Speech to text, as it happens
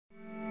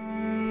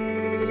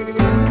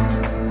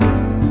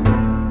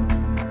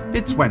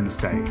It's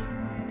Wednesday,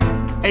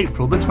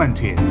 April the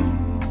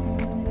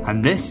 20th,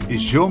 and this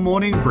is your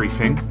morning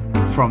briefing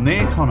from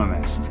The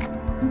Economist.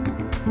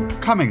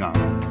 Coming up,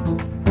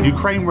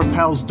 Ukraine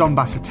repels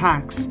Donbass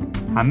attacks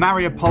and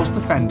Mariupol's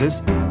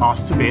defenders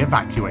asked to be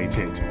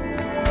evacuated.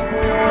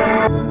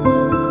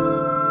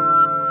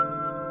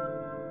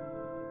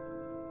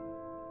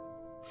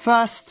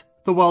 First,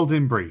 the world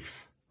in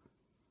brief.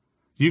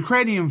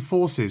 Ukrainian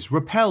forces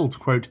repelled,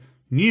 quote,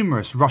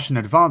 numerous Russian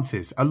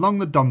advances along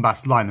the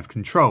Donbass line of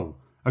control,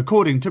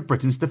 according to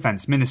Britain's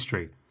Defence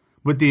Ministry,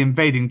 with the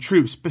invading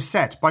troops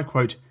beset by,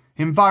 quote,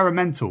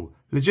 environmental,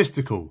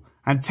 logistical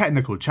and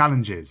technical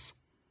challenges.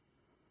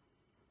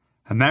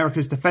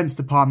 America's Defense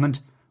Department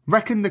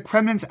reckoned the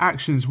Kremlin's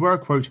actions were a,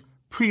 quote,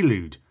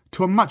 prelude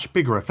to a much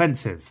bigger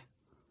offensive.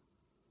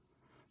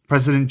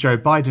 President Joe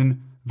Biden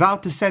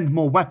vowed to send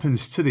more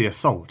weapons to the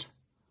assault.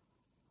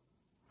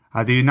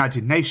 At the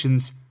United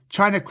Nations,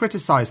 China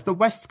criticised the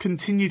West's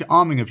continued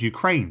arming of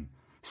Ukraine,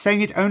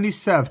 saying it only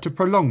served to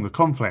prolong the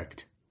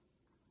conflict.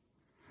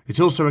 It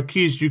also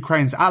accused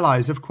Ukraine's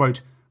allies of,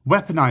 quote,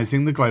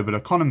 weaponising the global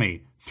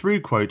economy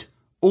through, quote,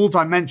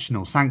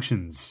 all-dimensional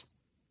sanctions.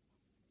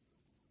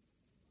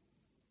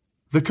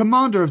 The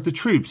commander of the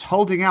troops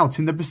holding out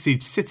in the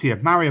besieged city of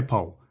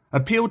Mariupol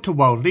appealed to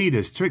world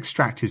leaders to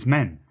extract his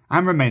men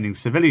and remaining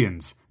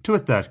civilians to a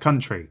third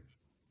country.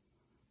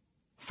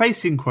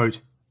 Facing,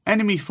 quote,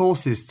 enemy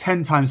forces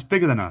 10 times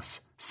bigger than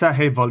us,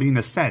 Sergei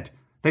Volina said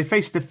they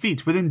faced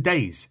defeat within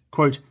days,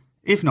 quote,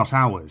 if not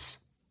hours.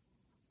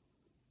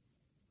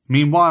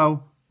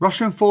 Meanwhile,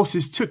 Russian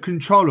forces took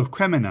control of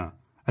Kreminna,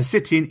 a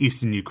city in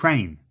eastern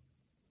Ukraine.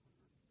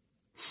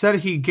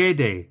 Serhiy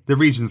Gaidai, the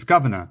region's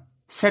governor,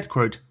 said,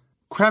 quote,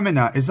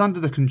 Kreminna is under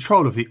the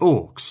control of the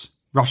orcs,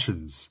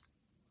 Russians.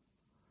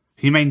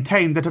 He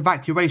maintained that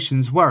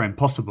evacuations were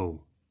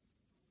impossible.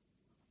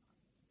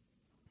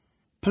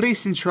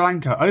 Police in Sri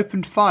Lanka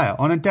opened fire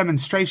on a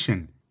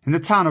demonstration in the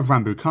town of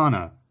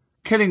Rambukana,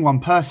 killing 1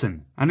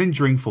 person and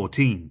injuring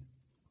 14.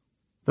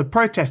 The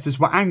protesters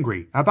were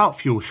angry about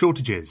fuel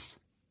shortages.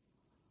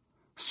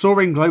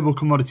 Soaring global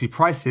commodity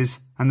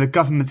prices and the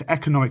government's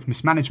economic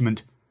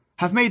mismanagement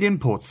have made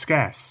imports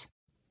scarce.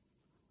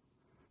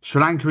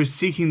 Sri Lanka is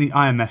seeking the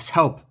IMF's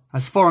help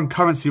as foreign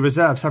currency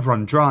reserves have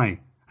run dry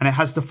and it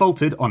has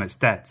defaulted on its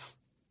debts.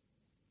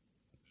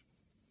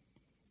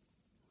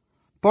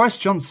 Boris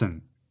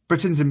Johnson,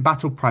 Britain's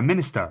embattled Prime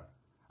Minister,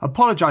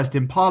 apologised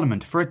in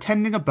Parliament for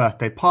attending a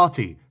birthday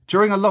party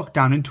during a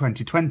lockdown in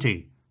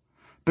 2020,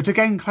 but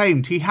again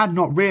claimed he had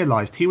not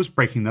realised he was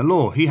breaking the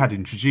law he had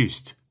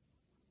introduced.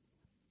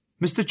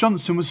 Mr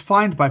Johnson was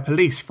fined by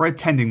police for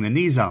attending the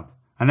knees up,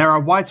 and there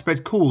are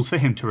widespread calls for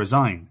him to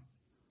resign.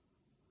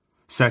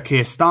 Sir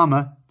Keir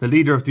Starmer, the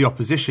leader of the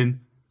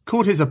opposition,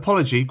 called his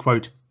apology,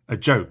 quote, a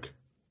joke.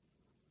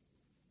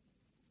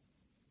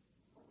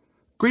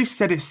 Greece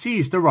said it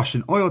seized a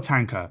Russian oil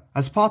tanker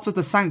as part of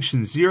the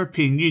sanctions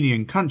European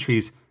Union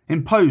countries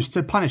imposed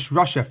to punish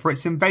Russia for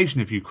its invasion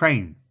of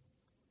Ukraine.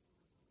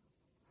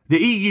 The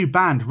EU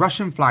banned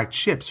Russian-flagged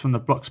ships from the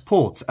bloc's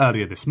ports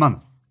earlier this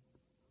month.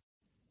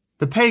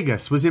 The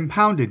Pegasus was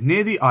impounded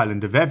near the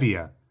island of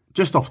Evia,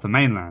 just off the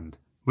mainland,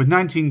 with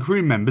 19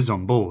 crew members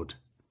on board.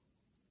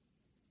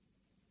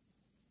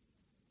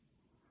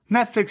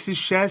 Netflix's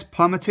shares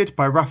plummeted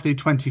by roughly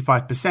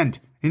 25%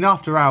 in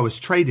after-hours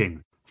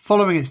trading,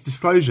 following its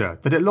disclosure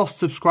that it lost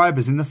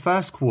subscribers in the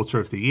first quarter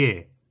of the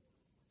year.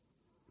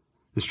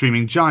 The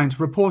streaming giant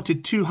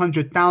reported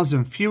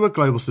 200,000 fewer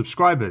global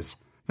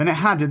subscribers than it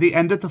had at the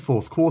end of the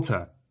fourth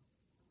quarter.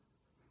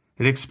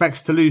 It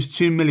expects to lose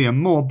 2 million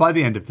more by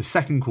the end of the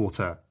second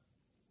quarter.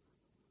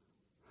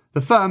 The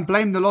firm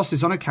blamed the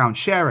losses on account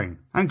sharing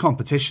and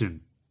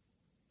competition.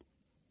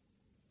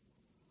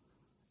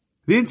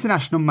 The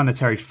International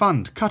Monetary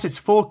Fund cut its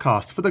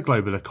forecast for the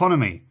global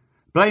economy,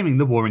 blaming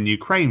the war in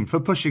Ukraine for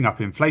pushing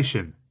up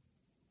inflation.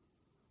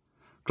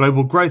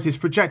 Global growth is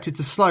projected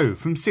to slow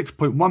from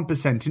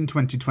 6.1% in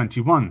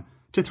 2021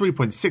 to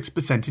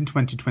 3.6% in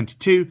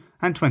 2022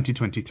 and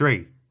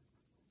 2023.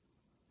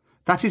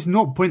 That is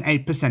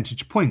 0.8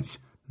 percentage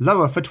points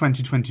lower for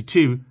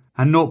 2022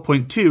 and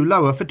 0.2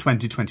 lower for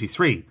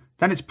 2023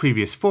 than its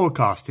previous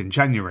forecast in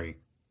January.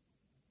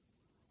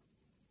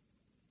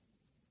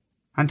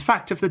 And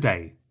fact of the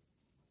day,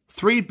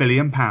 £3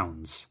 billion.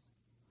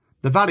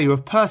 The value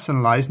of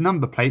personalised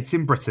number plates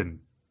in Britain.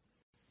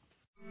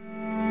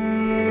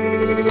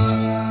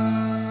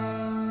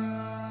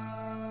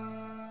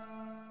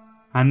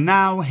 And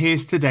now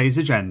here's today's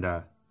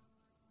agenda.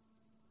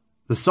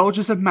 The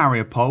soldiers of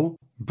Mariupol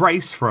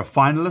brace for a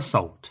final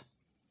assault.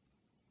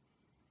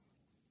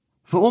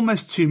 For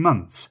almost 2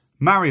 months,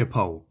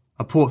 Mariupol,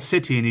 a port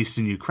city in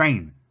eastern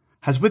Ukraine,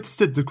 has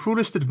withstood the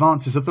cruelest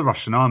advances of the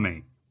Russian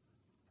army.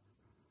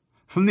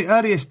 From the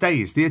earliest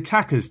days, the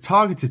attackers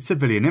targeted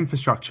civilian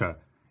infrastructure,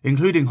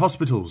 including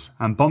hospitals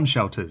and bomb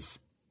shelters.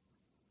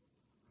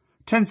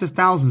 Tens of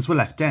thousands were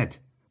left dead,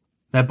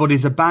 their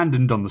bodies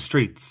abandoned on the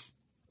streets.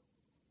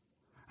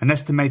 An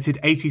estimated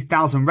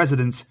 80,000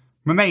 residents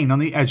remain on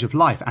the edge of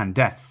life and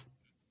death.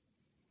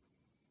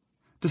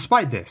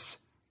 Despite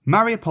this,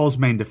 Mariupol's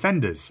main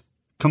defenders,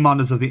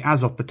 commanders of the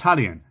Azov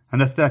Battalion and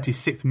the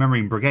 36th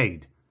Marine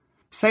Brigade,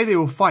 say they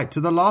will fight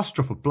to the last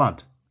drop of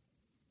blood.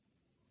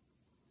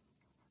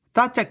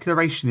 That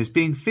declaration is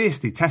being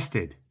fiercely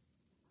tested.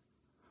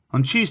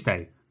 On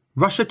Tuesday,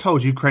 Russia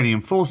told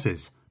Ukrainian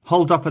forces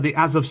holed up at the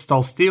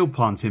Azovstal steel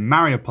plant in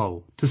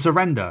Mariupol to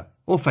surrender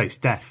or face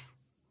death.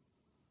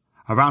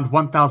 Around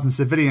 1,000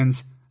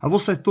 civilians are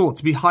also thought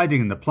to be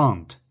hiding in the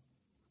plant.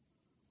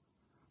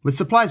 With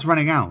supplies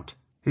running out,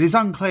 it is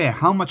unclear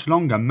how much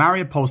longer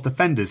Mariupol's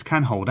defenders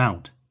can hold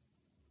out.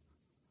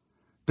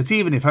 But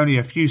even if only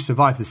a few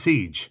survive the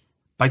siege,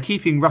 by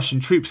keeping Russian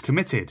troops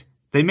committed,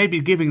 they may be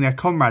giving their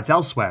comrades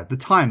elsewhere the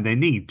time they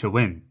need to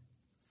win.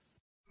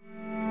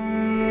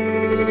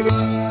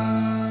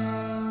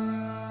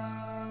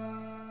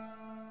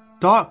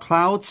 Dark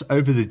clouds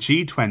over the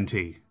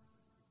G20.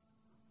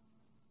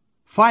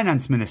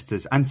 Finance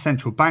ministers and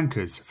central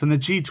bankers from the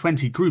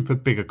G20 group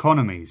of big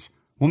economies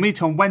will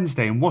meet on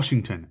Wednesday in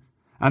Washington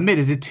amid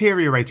a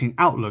deteriorating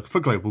outlook for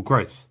global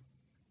growth.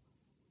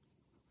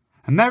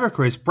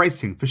 America is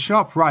bracing for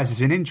sharp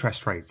rises in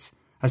interest rates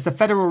as the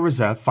Federal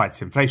Reserve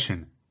fights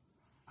inflation,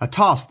 a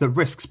task that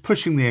risks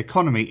pushing the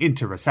economy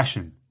into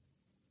recession.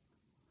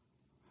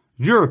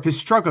 Europe is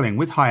struggling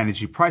with high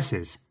energy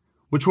prices,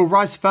 which will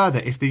rise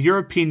further if the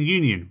European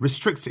Union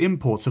restricts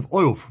imports of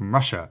oil from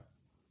Russia.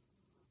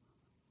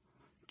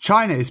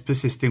 China is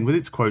persisting with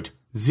its quote,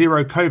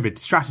 zero COVID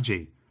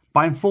strategy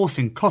by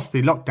enforcing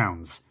costly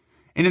lockdowns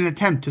in an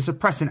attempt to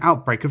suppress an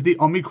outbreak of the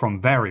Omicron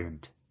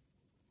variant.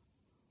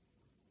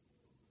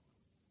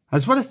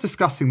 As well as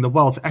discussing the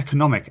world's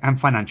economic and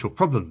financial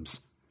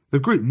problems, the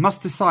group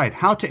must decide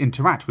how to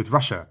interact with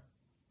Russia.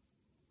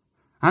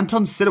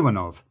 Anton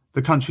Siluanov,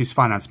 the country's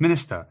finance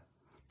minister,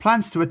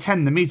 plans to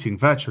attend the meeting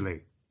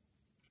virtually.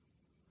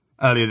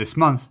 Earlier this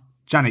month,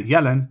 Janet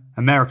Yellen,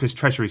 America's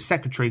Treasury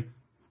Secretary,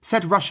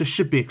 said Russia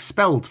should be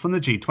expelled from the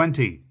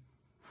G20,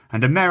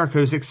 and America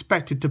is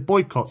expected to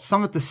boycott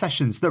some of the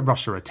sessions that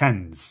Russia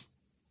attends.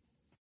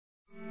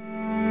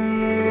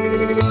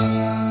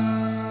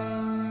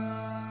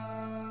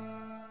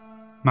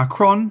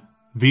 Macron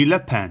v Le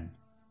Pen.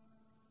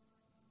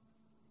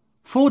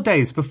 4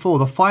 days before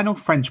the final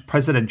French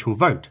presidential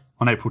vote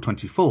on April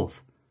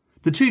 24th,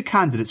 the two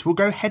candidates will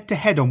go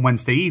head-to-head on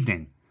Wednesday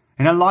evening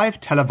in a live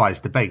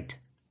televised debate.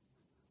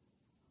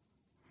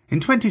 In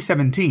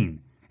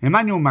 2017,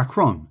 Emmanuel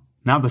Macron,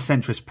 now the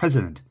centrist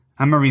president,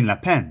 and Marine Le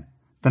Pen,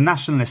 the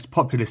nationalist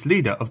populist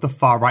leader of the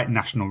far-right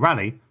National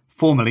Rally,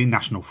 formerly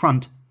National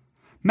Front,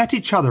 met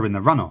each other in the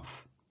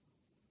runoff.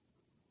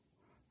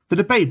 The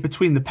debate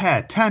between the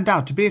pair turned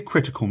out to be a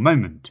critical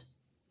moment.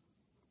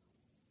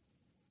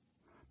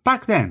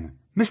 Back then,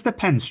 Miss Le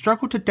Pen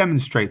struggled to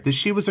demonstrate that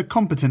she was a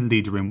competent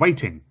leader in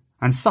waiting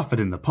and suffered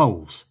in the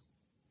polls.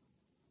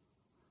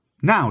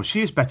 Now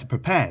she is better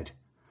prepared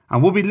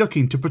and will be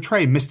looking to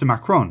portray Mr.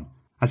 Macron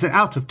as an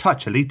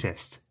out-of-touch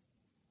elitist.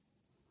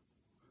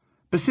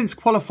 But since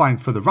qualifying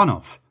for the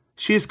runoff,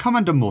 she has come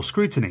under more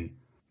scrutiny,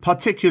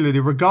 particularly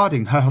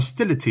regarding her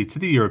hostility to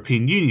the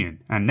European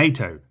Union and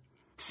NATO,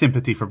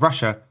 sympathy for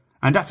Russia,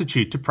 and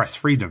attitude to press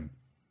freedom.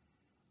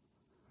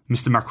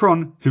 Mr.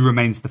 Macron, who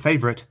remains the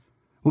favourite,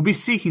 will be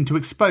seeking to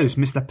expose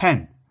Miss Le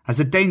Pen as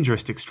a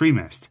dangerous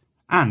extremist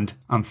and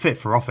unfit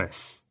for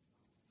office.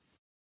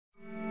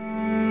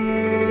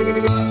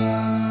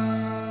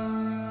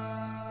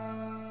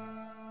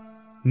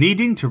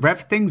 Needing to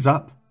rev things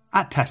up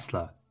at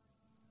Tesla.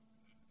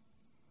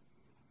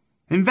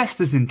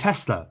 Investors in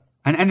Tesla,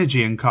 an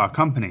energy and car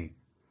company,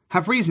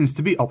 have reasons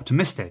to be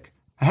optimistic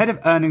ahead of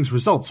earnings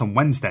results on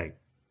Wednesday.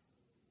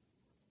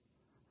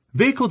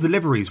 Vehicle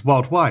deliveries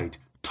worldwide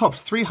topped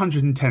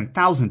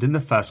 310,000 in the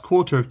first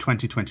quarter of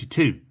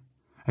 2022,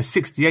 a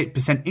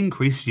 68%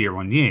 increase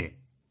year-on-year.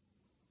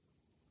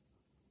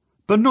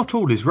 But not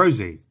all is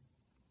rosy.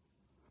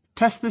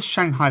 Tesla's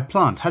Shanghai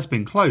plant has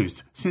been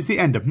closed since the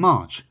end of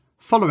March,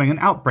 following an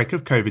outbreak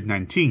of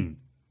COVID-19.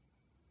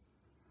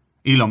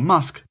 Elon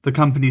Musk, the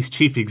company's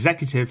chief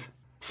executive,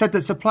 said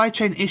that supply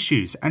chain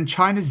issues and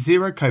China's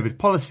zero-COVID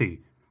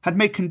policy had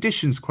made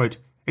conditions, quote,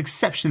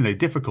 exceptionally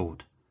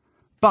difficult,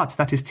 but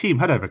that his team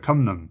had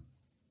overcome them.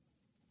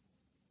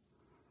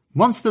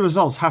 Once the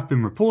results have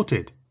been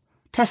reported,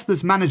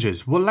 Tesla's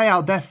managers will lay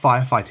out their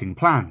firefighting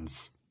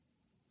plans.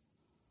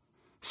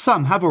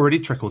 Some have already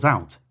trickled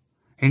out,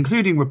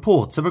 including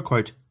reports of a,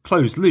 quote,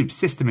 closed-loop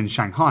system in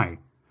Shanghai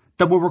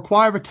that will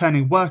require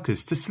returning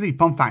workers to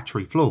sleep on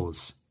factory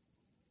floors.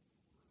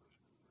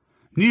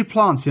 New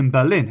plants in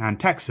Berlin and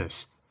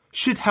Texas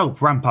should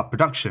help ramp up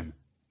production,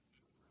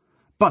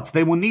 but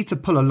they will need to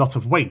pull a lot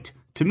of weight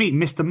to meet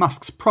Mr.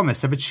 Musk's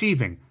promise of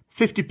achieving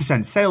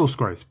 50% sales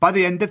growth by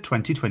the end of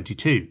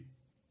 2022.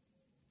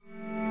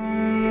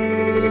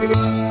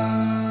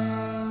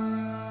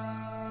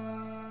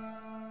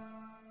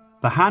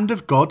 The Hand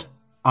of God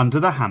Under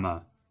the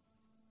Hammer.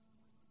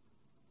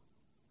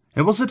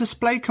 It was a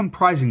display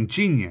comprising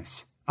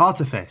genius,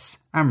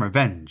 artifice, and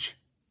revenge.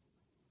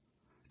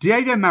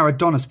 Diego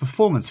Maradona's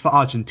performance for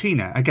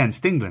Argentina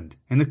against England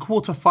in the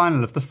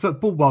quarter-final of the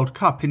Football World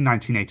Cup in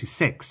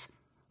 1986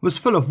 was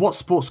full of what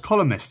sports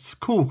columnists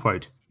call,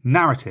 quote,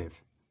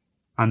 narrative,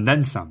 and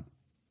then some.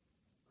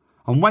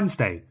 On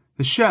Wednesday,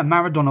 the shirt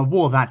Maradona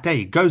wore that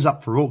day goes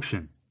up for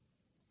auction.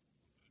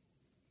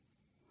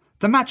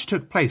 The match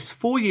took place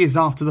 4 years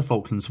after the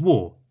Falklands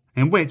War,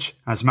 in which,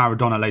 as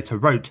Maradona later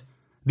wrote,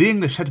 the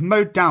English had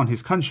mowed down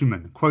his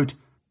countrymen, quote,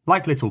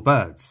 like little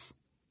birds.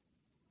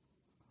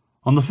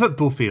 On the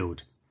football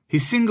field, he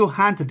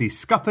single-handedly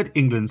scuppered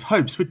England's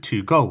hopes with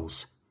 2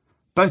 goals,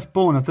 both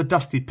born of the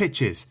dusty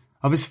pitches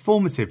of his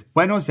formative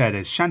Buenos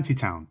Aires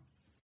shantytown.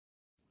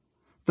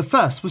 The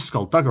first was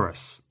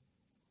skullduggerous.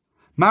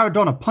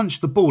 Maradona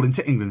punched the ball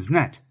into England's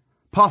net,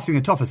 passing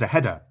it off as a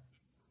header.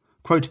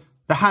 Quote,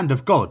 the hand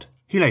of God,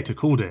 he later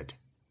called it.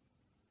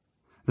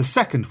 The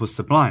second was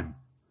sublime,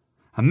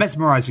 a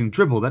mesmerising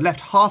dribble that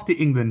left half the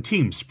England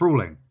team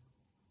sprawling.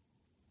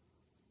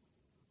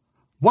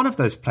 One of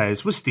those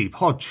players was Steve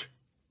Hodge.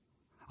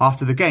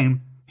 After the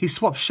game, he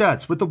swapped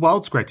shirts with the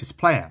world's greatest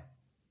player.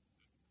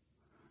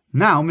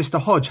 Now Mr.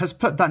 Hodge has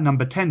put that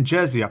number 10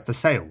 jersey up for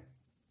sale.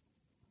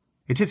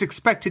 It is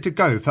expected to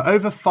go for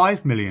over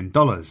 $5 million.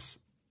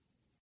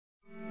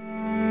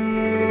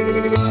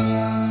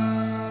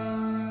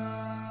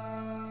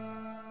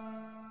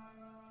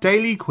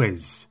 Daily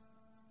Quiz.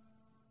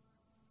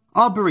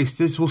 Our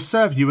baristas will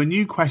serve you a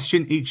new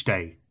question each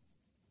day.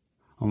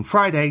 On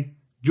Friday,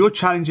 your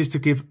challenge is to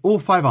give all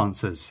 5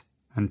 answers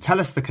and tell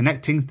us the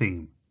connecting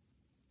theme.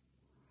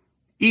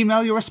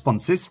 Email your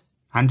responses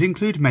and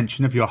include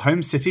mention of your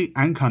home city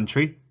and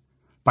country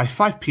by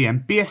 5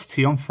 p.m.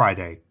 BST on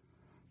Friday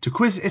to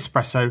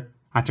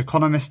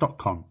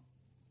quizespresso@economist.com.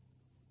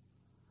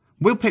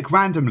 We'll pick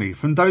randomly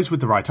from those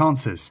with the right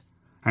answers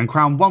and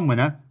crown one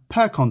winner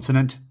per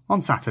continent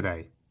on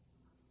Saturday.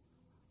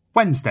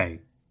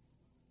 Wednesday.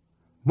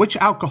 Which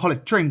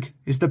alcoholic drink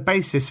is the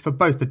basis for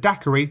both the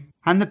daiquiri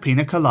and the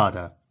pina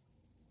colada?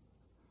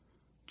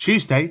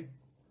 Tuesday.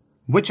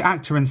 Which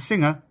actor and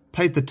singer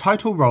played the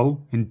title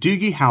role in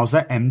Doogie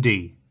Howser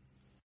MD?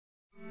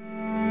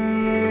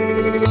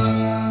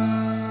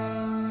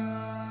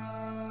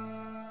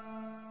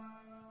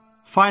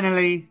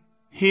 Finally,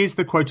 here's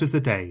the quote of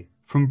the day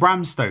from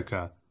Bram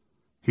Stoker,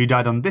 who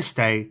died on this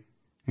day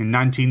in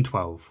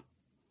 1912.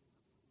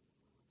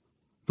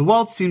 The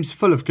world seems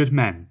full of good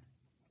men,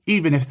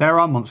 even if there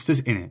are monsters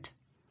in it.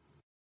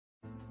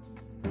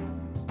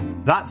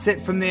 That's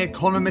it from The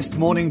Economist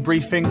Morning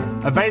Briefing,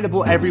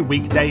 available every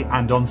weekday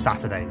and on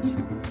Saturdays.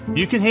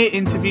 You can hear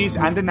interviews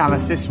and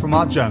analysis from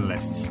our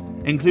journalists,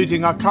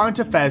 including our current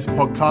affairs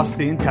podcast,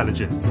 The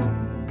Intelligence,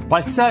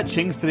 by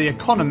searching for The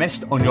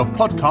Economist on your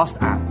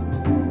podcast app,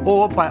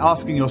 or by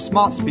asking your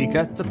smart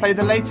speaker to play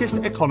the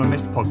latest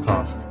Economist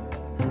podcast.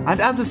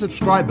 And as a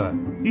subscriber,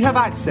 you have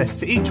access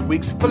to each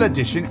week's full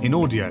edition in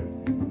audio.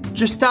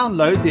 Just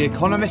download the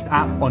Economist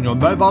app on your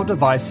mobile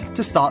device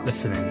to start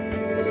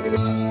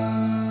listening.